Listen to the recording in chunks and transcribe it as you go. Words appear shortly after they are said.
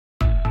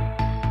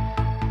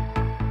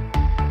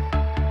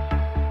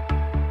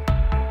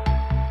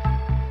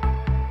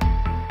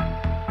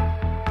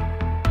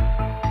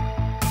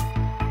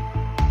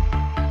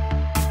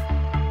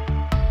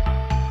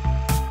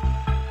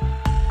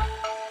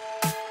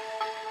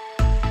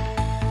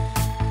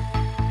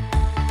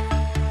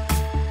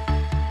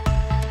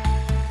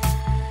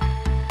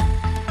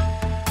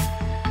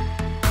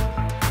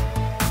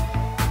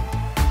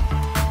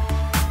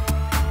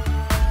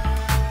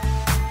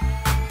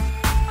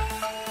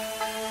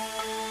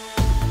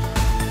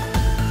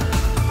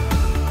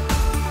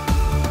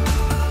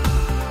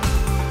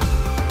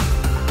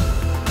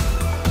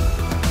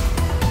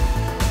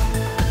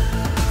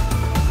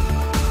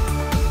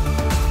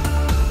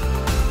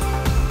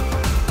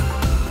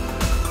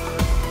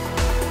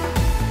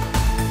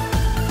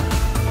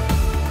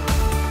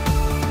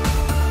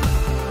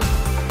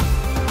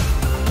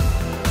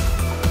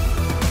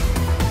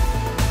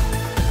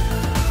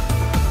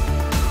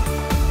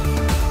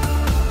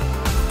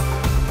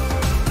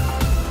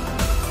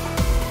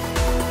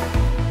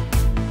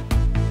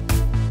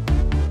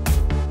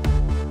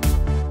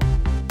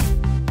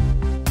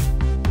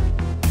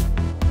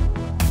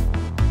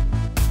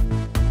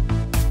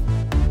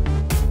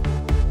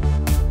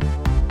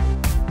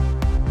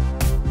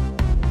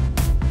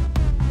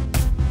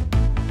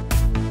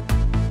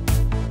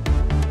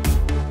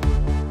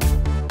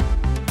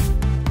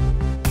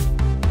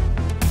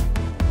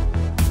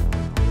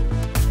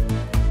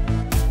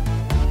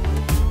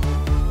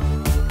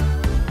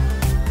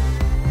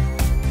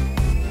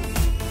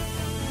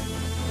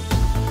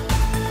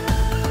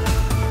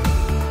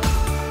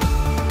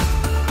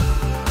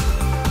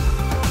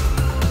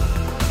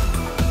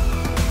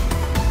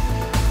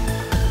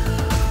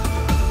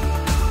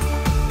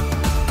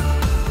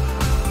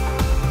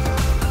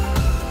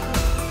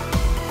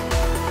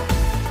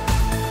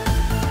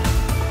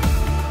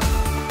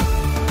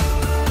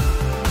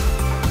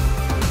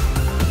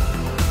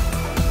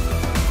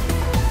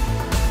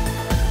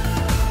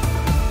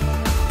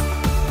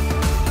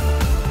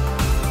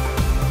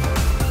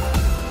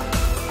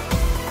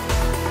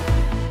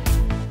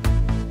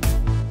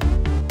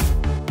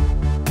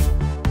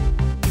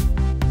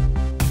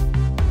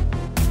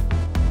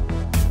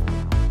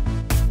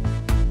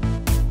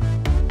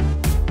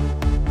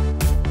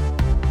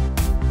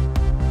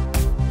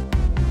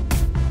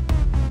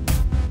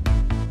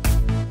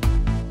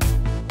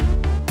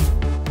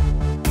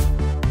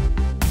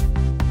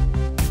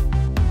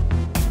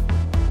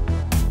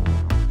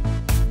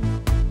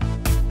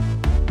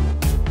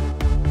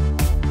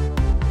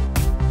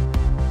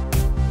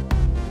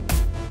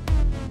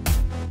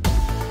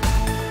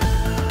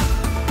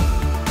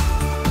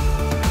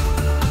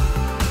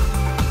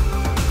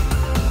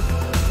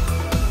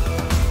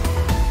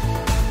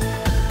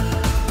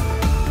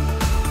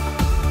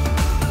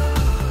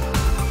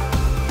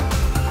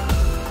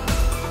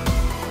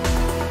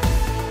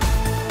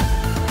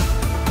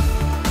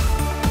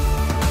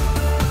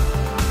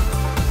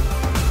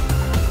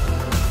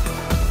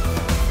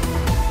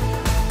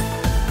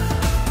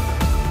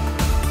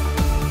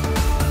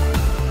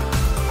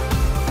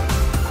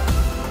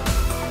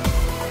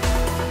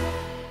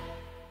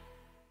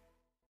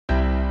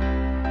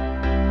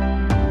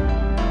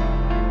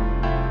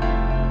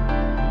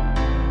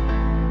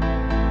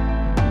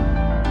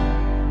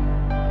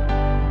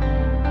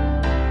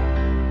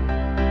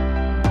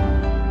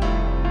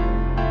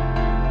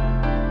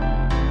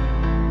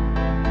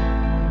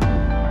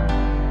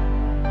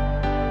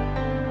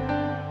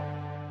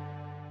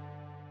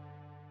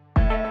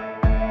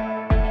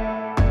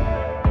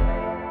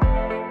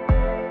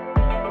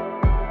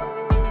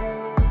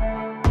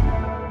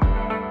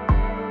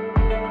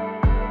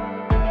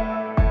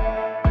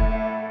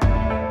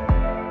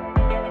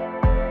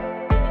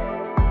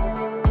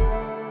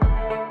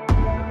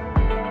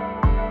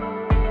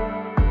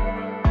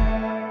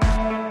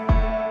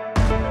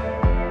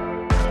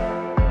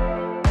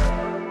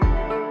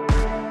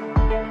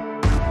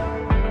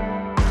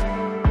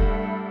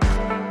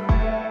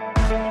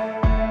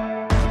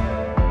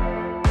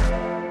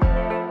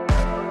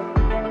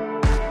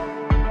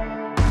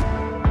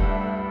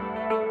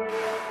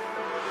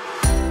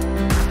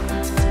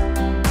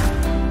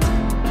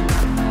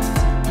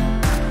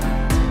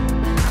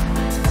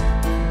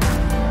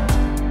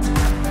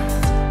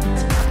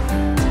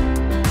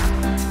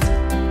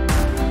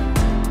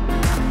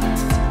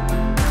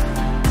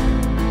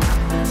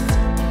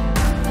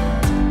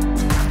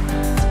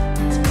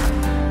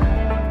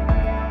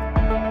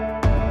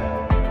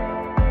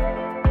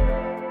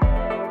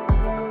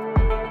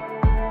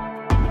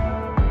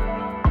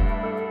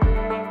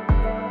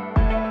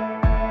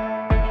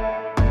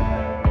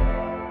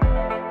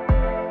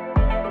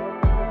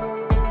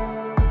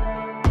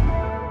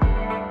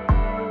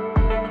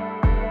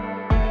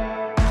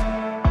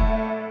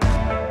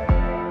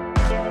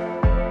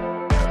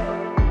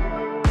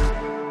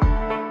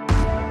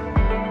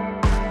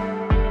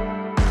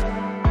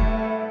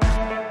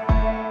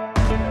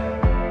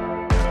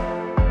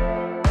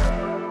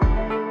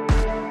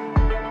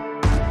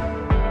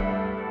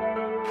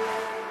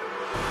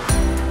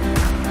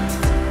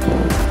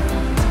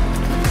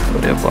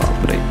अरे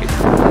बाप रे,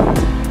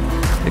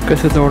 ये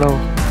कैसे दौड़ा हो?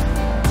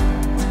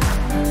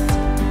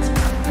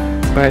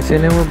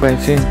 बैसिन है वो,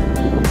 बैसिन।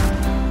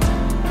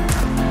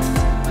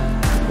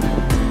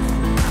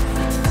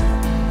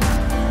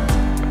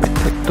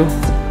 देख तो,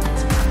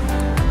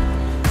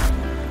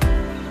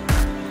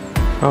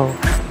 आओ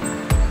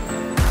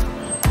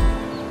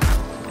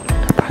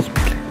पास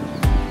मिले।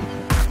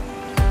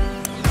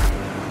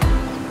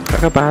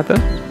 काका बात है?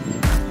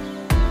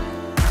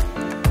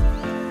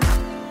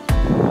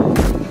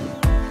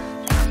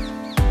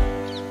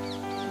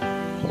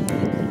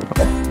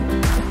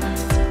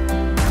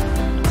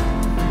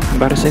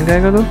 बारह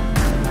आएगा तो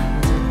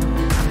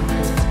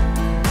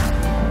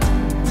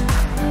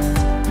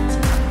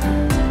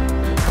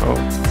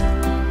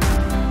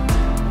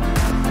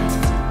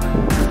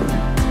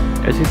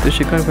ऐसी तो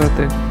शिकार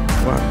करते।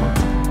 वाह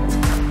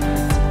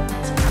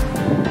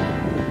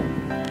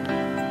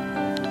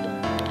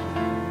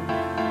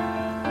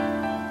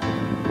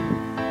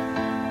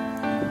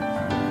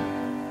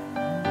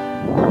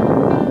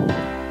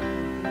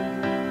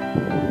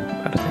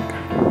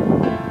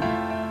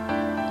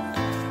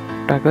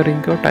टायगर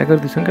इंका टायगर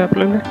दिसेल का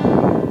आपल्याला?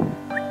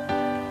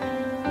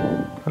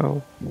 हो,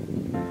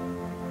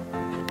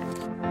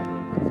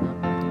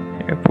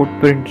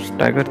 फुटप्रिंट्स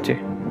टायगरचे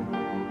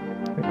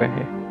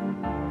आहे।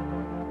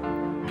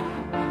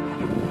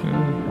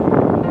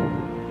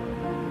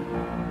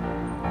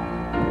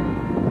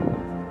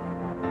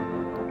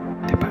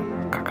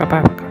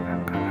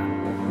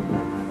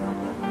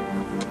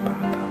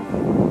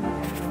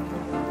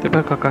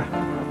 काका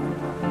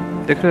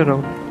देख रहे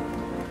रहो,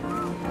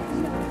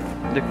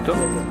 देख तो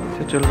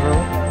से चल रहा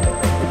हूँ।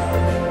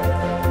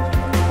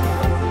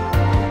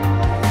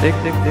 देख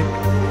देख देख,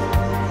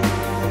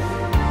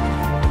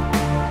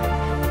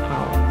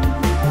 हाँ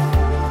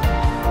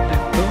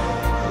देख तो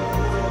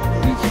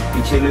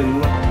पीछे ले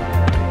लूँगा।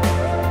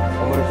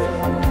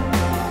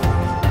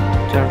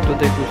 चार तो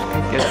देख उसकी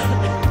क्या।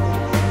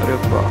 अरे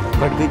वाह,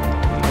 कट गई।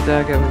 मजा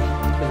आ गया भाई,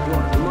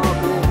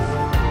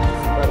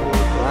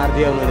 मार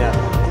दिया मैंने।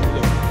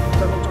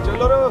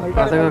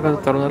 आता का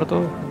तरुण तो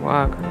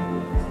वाह,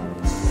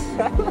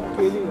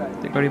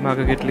 ती गाडी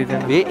मागे घेतली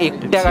त्याने।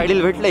 एकट्या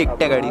गाडीला भेटलं,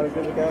 एकट्या गाडी।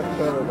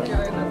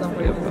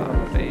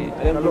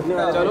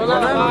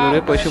 अरे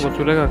पैसे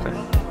वसूले का काय?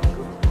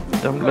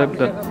 जमलं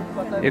एकदम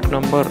एक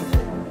नंबर।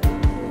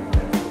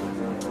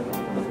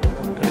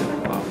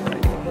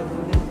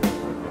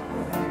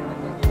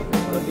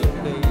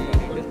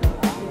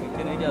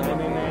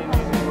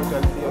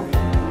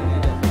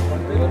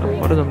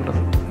 नंबर जमलं,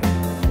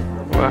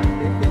 वाह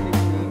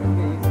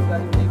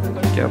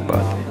क्या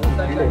बात है।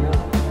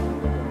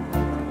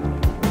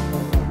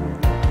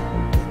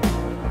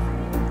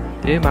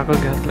 ते मागं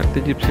घ्यायला लागते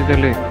जिप्सी,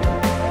 त्याला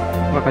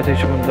वाघाच्या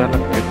हिशोबाने जायला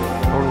लागते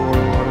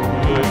हळूहळू।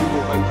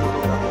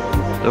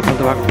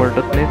 जोपर्यंत वाघ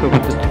पडत नाही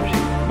तोपर्यंत जिप्सी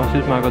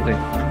मशीच मागत आहे।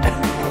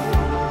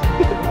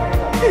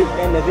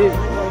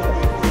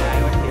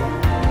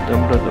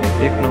 जमलं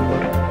एक नंबर।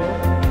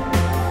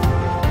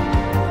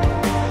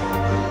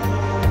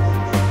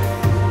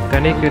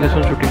 त्याने केलं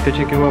असून शूटिंग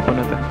त्याची किंवा पण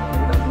आता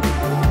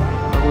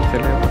मागून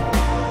त्याला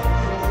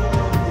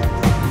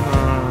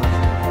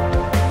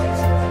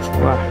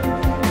वाह,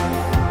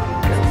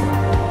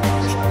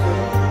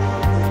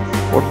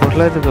 पोट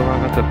भरलाय त्याचं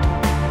वाघाचं।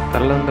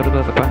 त्याला नंतर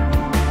जातं पा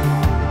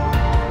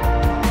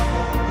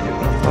एक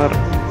नंबर,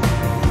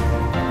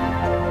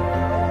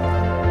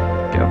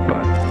 क्या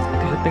बात।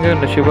 दिसत नाही का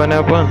नशिबाने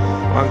आपण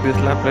वाघ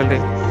दिसला आपल्याला।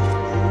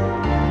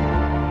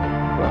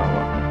 वा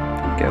वा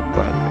क्या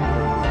बात।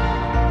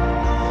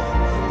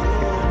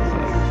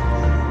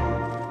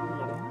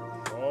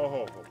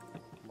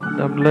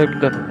 दमलं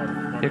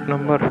एकदम एक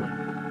नंबर,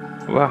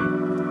 वाह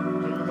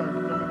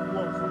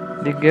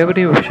दिख गया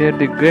बरी, वो शेर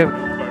दिख गया।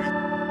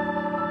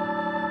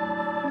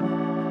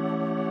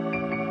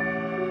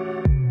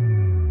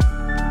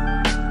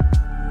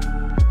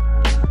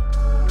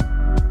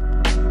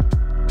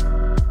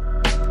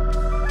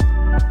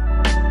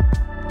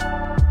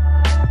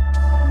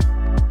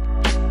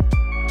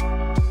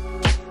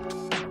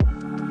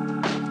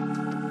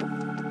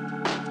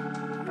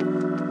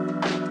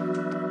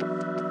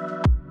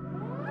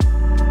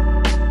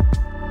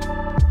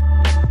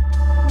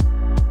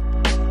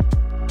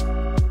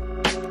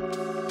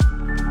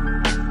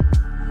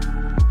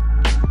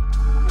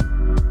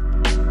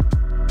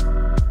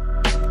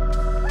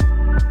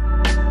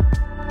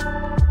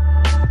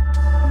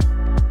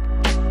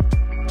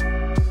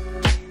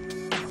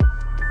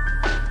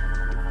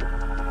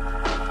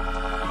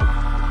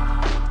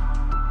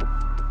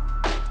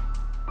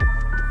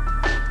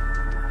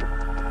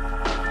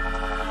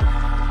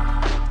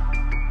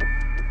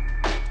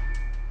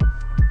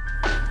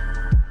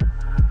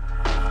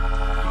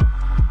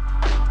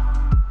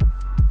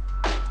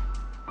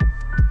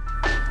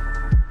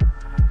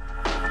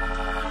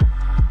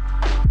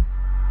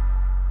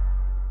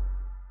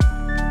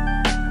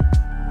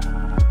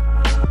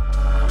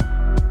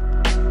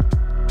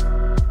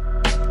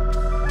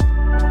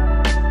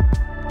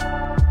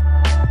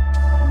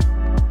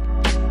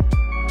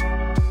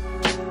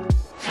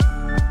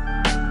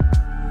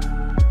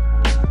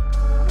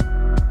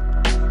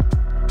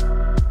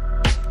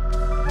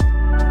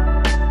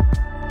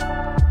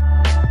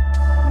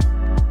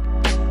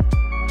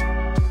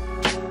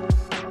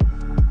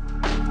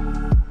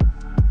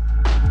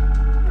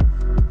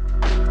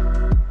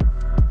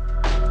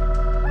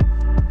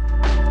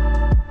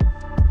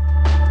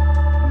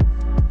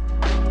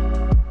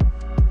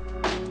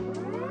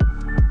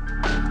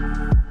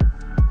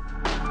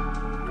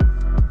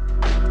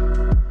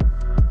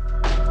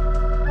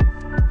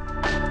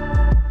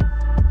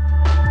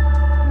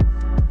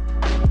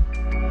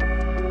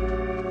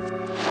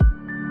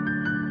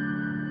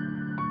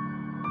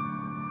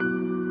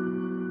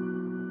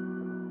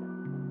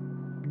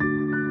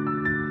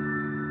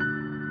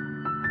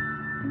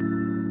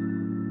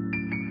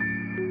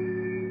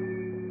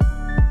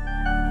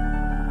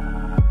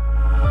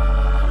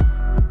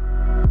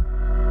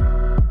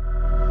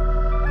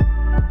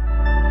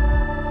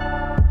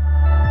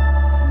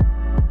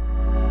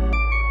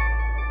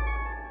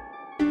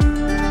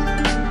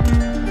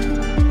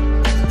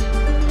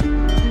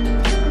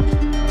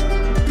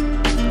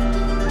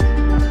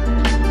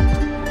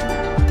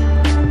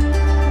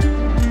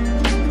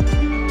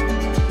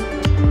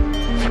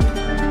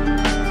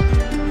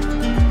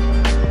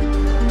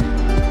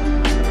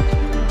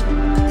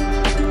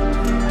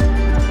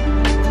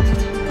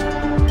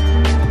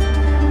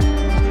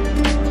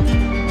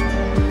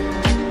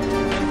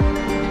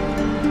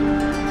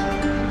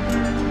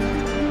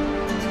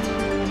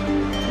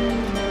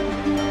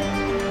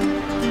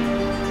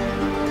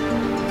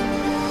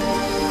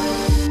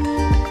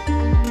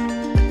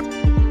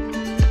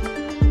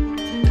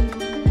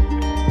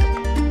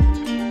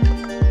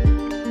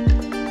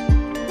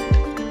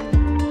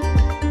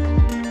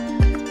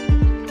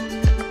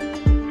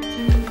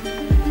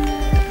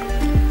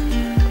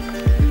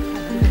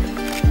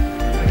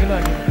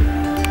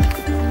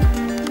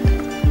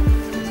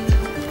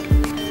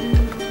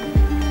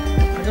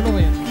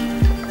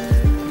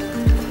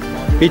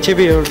 पीछे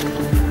भी और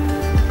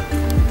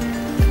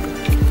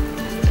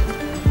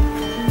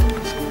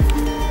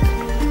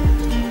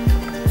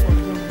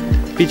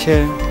पीछे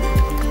है।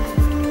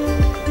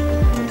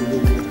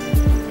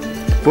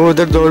 वो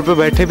उधर दौड़ पे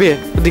बैठे भी है,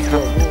 वो दिख रहा।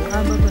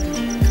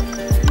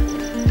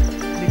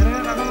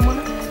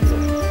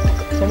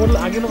 समोर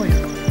आगे ना भाई,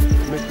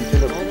 मैं पीछे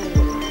लगा।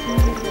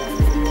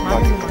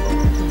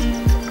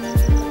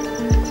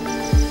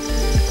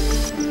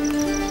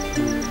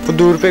 वो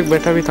दूर पे एक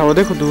बैठा भी था, वो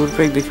देखो दूर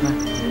पे एक दिख रहा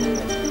है।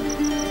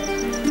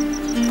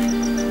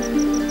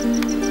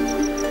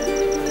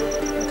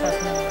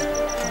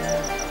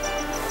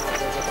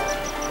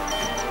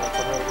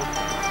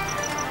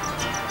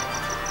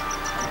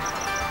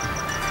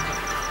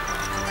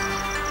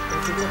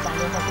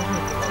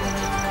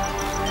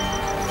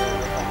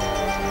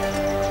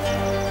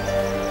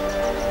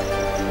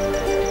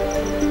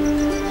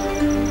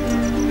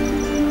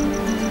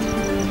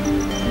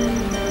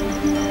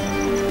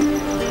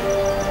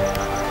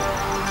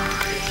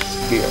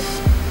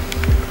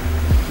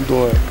 दो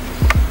है,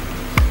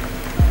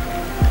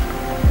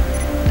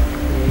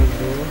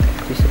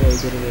 तीसरा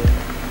इधर गया,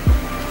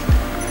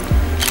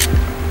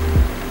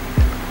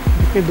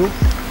 दो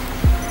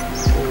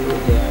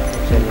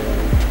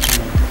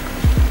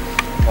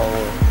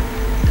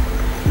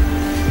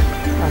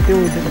आते हो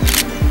इधर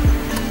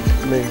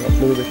नहीं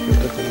अपने को देखते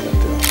उधर चले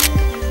जाते हैं।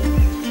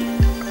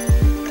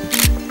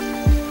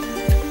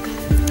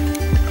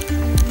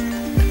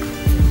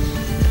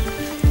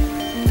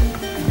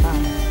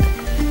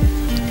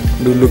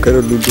 लुल्लू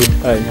करो लुल्लू।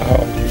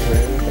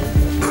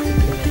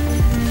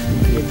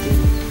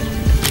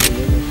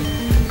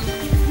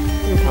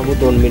 थांबू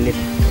 2 मिनिट।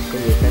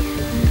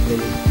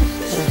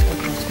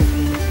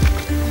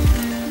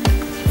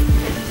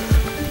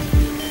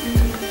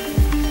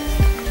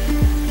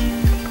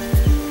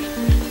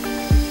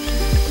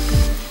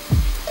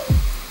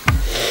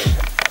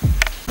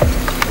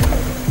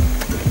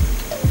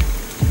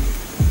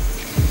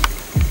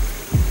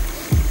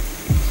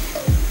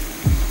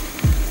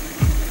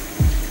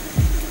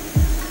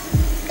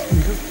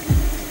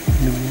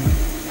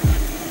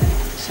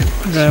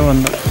 जय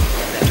वंदना।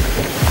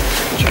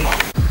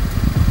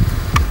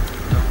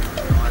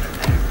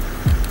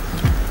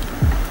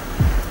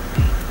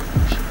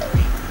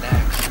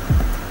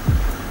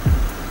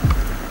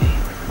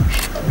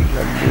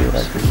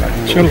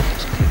 चलो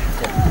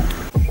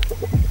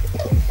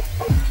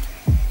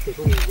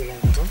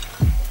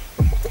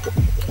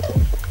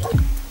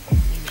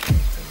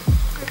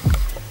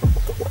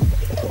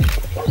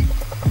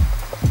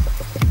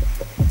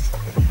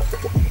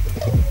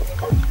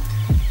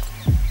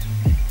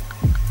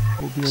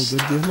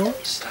उधर देख लो,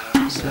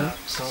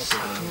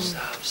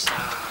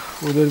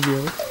 उधर भी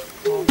है।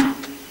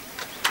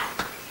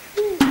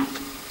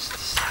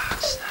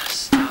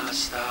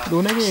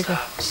 दोनों की एक है,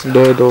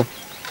 दो दो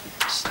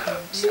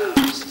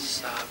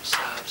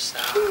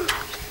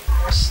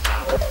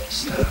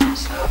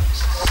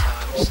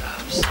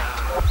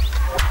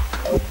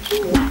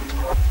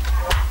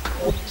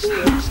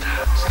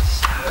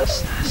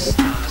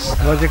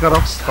वजह करो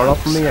कड़प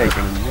नहीं आहे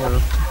का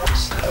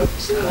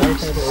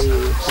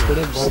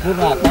इकडे भरपूर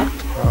राहतात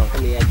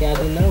आणि याच्या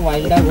आधी ना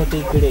वाईल्ड डॉग होते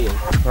इकडे.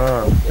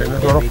 हां त्याने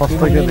थोडा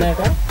फस्त केलं नाही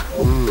का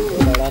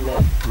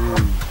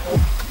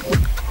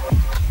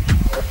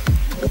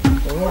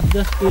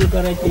जस्ट फील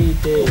करायची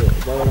ते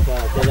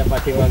जवळपास त्याच्या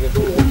पाठीमागे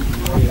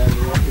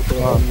त्याच्यामुळे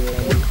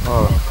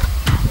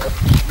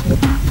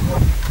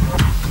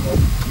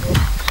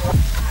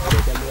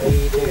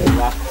ते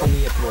वाघ पण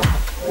येत नव्हता.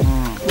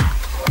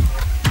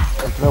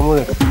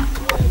 त्यामुळे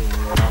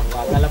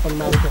वाघाला पण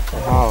मारू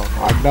शकतात. हा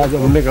अड्डा जो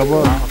हमने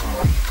खबर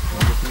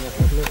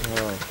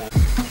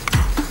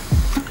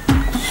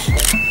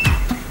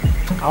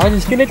आवाज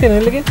इसके नहीं थे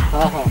लेकिन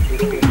हाँ हाँ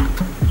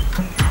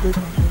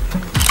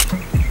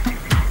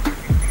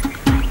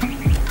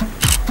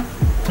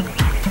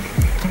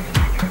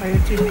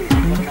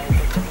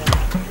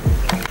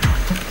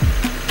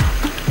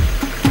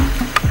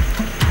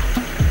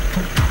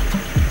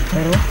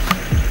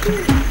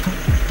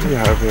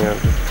यहाँ पे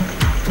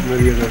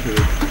मेरी जगह से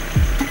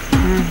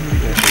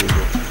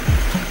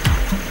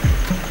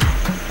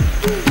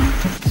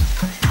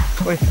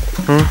ओए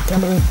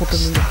कैमरा में फोटो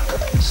ले ले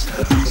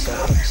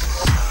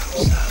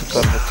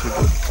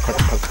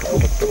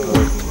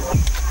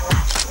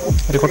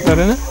रिकॉर्ड कर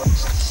रहे हैं ना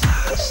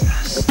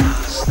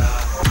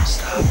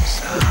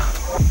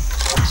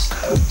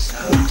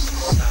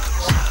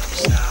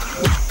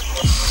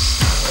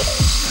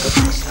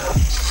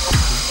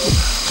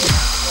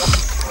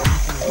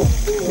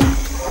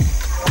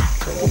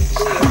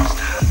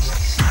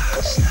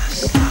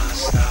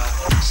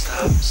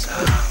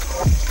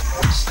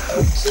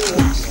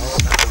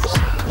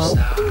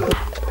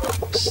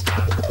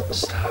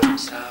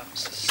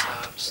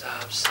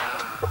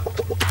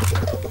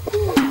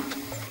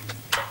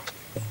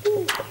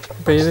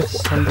पहले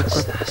संदूक का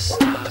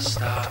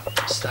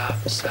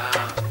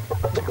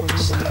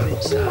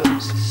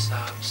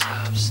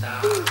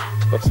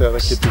सबसे ज़्यादा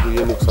खेती को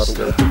ये नुकसान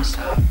करते हैं।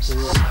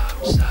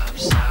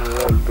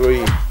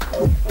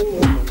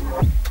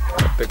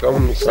 ते कम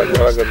नुकसान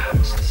झाला घरी.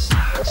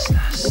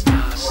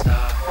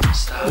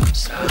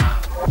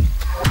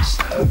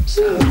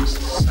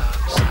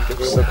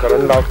 तिकडे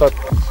करंट लावतात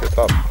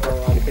शेतात,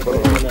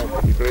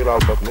 इकडे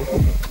लावतात नाही.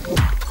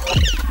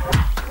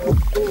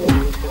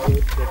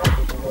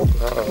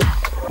 हा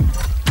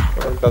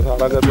करंट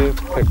झाला का ते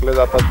फेकले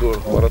जातात दूर,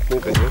 मरत नाही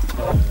त्याचे.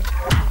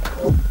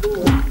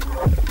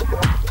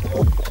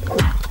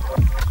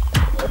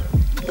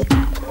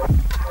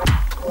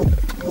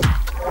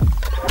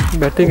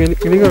 बॅटिंग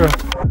केली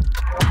का?